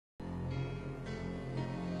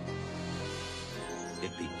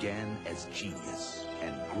began as genius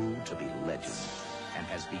and grew to be legend, and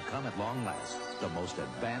has become at long last the most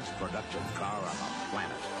advanced production car on the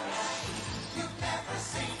planet. You've never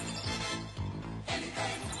seen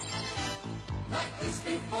anything like this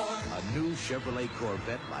before. A new Chevrolet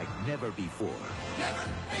Corvette like never before. Never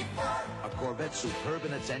before. A Corvette superb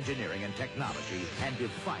in its engineering and technology and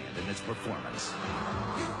defiant in its performance.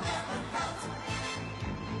 You've never felt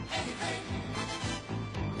anything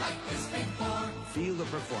like this before. Feel the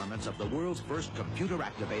performance of the world's first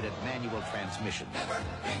computer-activated manual transmission. Never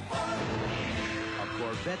before. A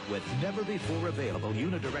Corvette with never-before available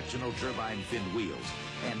unidirectional turbine-finned wheels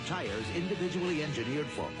and tires individually engineered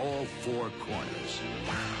for all four corners.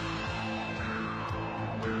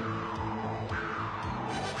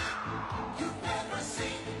 You've never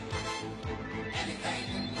seen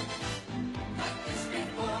anything like this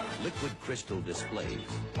before. Liquid crystal displays,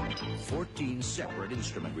 14 separate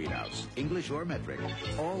instrument readouts, English or metric,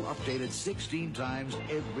 all updated 16 times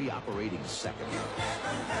every operating second. You've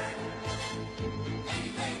never heard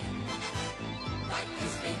anything like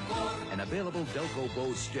this before. An available Delco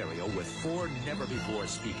Bose stereo with 4 never-before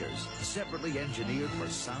speakers, separately engineered for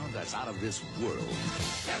sound that's out of this world.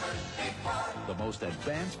 Never before. The most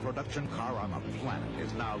advanced production car on the planet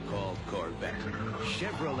is now called Corvette.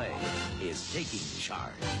 Chevrolet is taking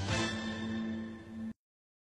charge.